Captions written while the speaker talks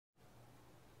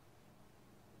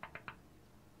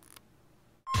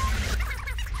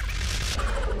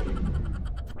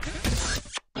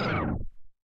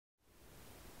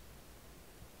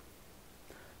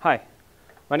Hi,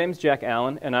 my name is Jack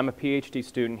Allen, and I'm a PhD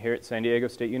student here at San Diego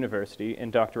State University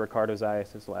in Dr. Ricardo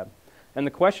Zayas' lab. And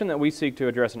the question that we seek to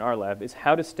address in our lab is,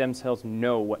 how do stem cells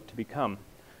know what to become?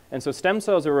 And so stem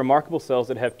cells are remarkable cells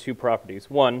that have two properties.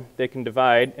 One, they can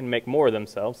divide and make more of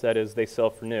themselves, that is, they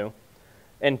self-renew.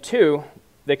 And two,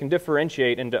 they can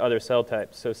differentiate into other cell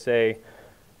types. So say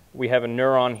we have a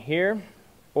neuron here,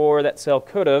 or that cell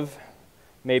could have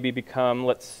maybe become,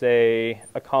 let's say,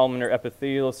 a columnar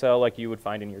epithelial cell like you would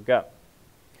find in your gut.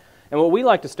 And what we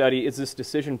like to study is this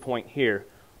decision point here.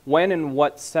 When and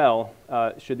what cell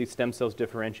should these stem cells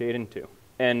differentiate into?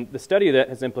 And the study of that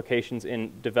has implications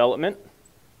in development,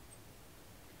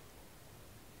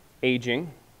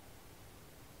 aging,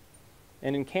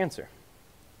 and in cancer.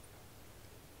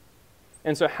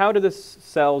 And so how do the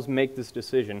cells make this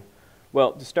decision?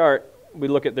 Well, to start, we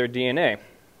look at their DNA.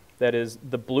 That is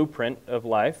the blueprint of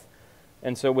life.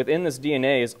 And so within this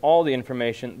DNA is all the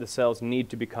information the cells need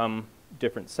to become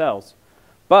different cells.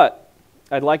 But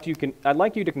I'd like you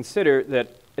to consider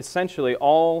that essentially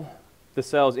all the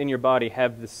cells in your body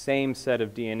have the same set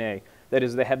of DNA. That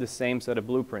is, they have the same set of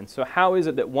blueprints. So how is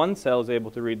it that one cell is able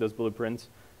to read those blueprints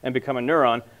and become a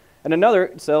neuron, and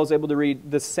another cell is able to read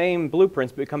the same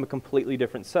blueprints but become a completely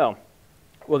different cell?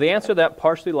 Well, the answer to that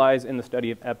partially lies in the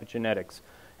study of epigenetics.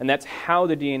 And that's how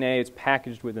the DNA is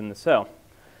packaged within the cell.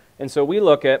 And so we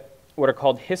look at what are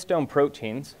called histone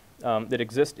proteins that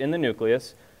exist in the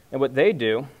nucleus. And what they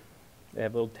do, they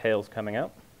have little tails coming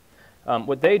out.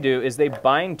 What they do is they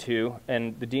bind to,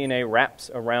 and the DNA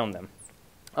wraps around them.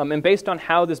 And based on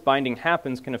how this binding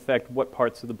happens can affect what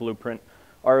parts of the blueprint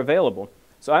are available.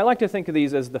 So I like to think of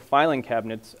these as the filing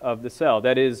cabinets of the cell.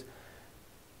 That is,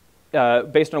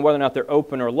 based on whether or not they're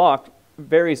open or locked,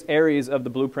 various areas of the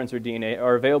blueprints or DNA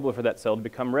are available for that cell to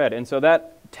become read. And so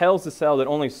that tells the cell that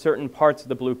only certain parts of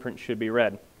the blueprint should be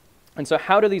read. And so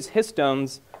how do these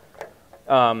histones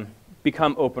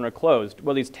become open or closed?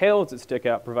 Well, these tails that stick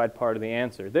out provide part of the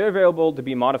answer. They're available to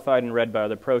be modified and read by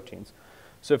other proteins.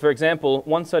 So for example,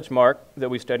 one such mark that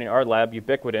we study in our lab,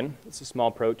 ubiquitin, it's a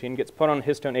small protein, gets put on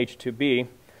histone H2B.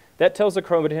 That tells the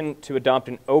chromatin to adopt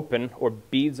an open, or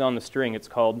beads on the string, it's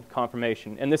called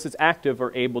conformation. And this is active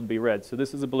or able to be read. So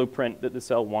this is a blueprint that the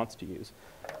cell wants to use.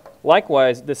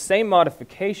 Likewise, the same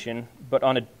modification, but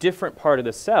on a different part of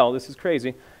the cell, this is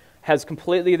crazy, has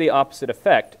completely the opposite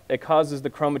effect. It causes the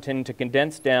chromatin to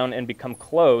condense down and become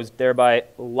closed, thereby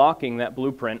locking that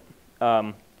blueprint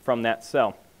from that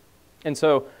cell. And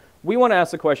so we want to ask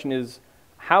the question is,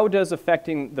 how does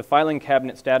affecting the filing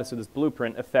cabinet status of this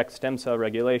blueprint affect stem cell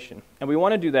regulation? And we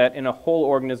want to do that in a whole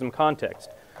organism context.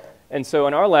 And so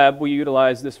in our lab, we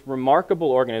utilize this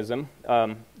remarkable organism,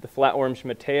 the flatworm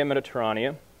Schmattea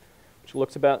mediterranea, which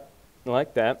looks about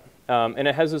like that. And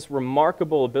it has this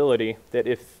remarkable ability that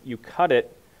if you cut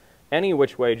it any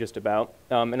which way just about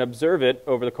and observe it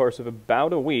over the course of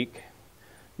about a week,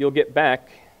 you'll get back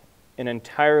an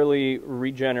entirely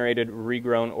regenerated,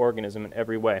 regrown organism in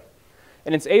every way.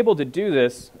 And it's able to do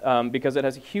this because it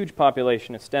has a huge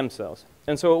population of stem cells.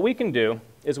 And so what we can do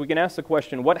is we can ask the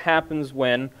question, what happens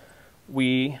when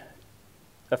we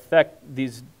affect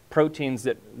these proteins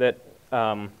that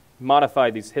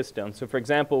modify these histones? So for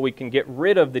example, we can get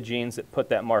rid of the genes that put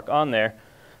that mark on there.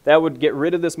 That would get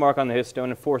rid of this mark on the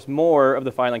histone and force more of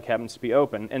the filing cabinets to be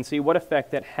open, and see what effect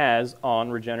that has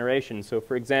on regeneration. So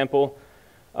for example,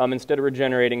 instead of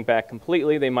regenerating back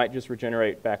completely, they might just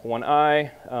regenerate back one eye.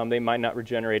 They might not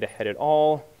regenerate a head at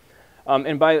all.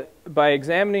 And by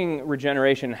examining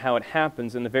regeneration and how it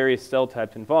happens and the various cell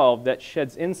types involved, that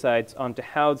sheds insights onto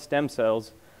how stem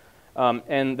cells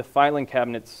and the filing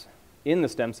cabinets in the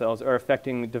stem cells are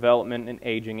affecting development and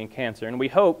aging and cancer. And we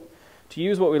hope to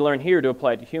use what we learn here to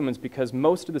apply it to humans, because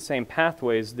most of the same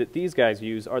pathways that these guys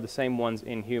use are the same ones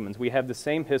in humans. We have the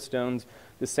same histones,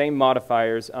 the same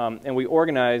modifiers, and we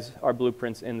organize our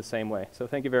blueprints in the same way. So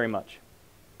thank you very much.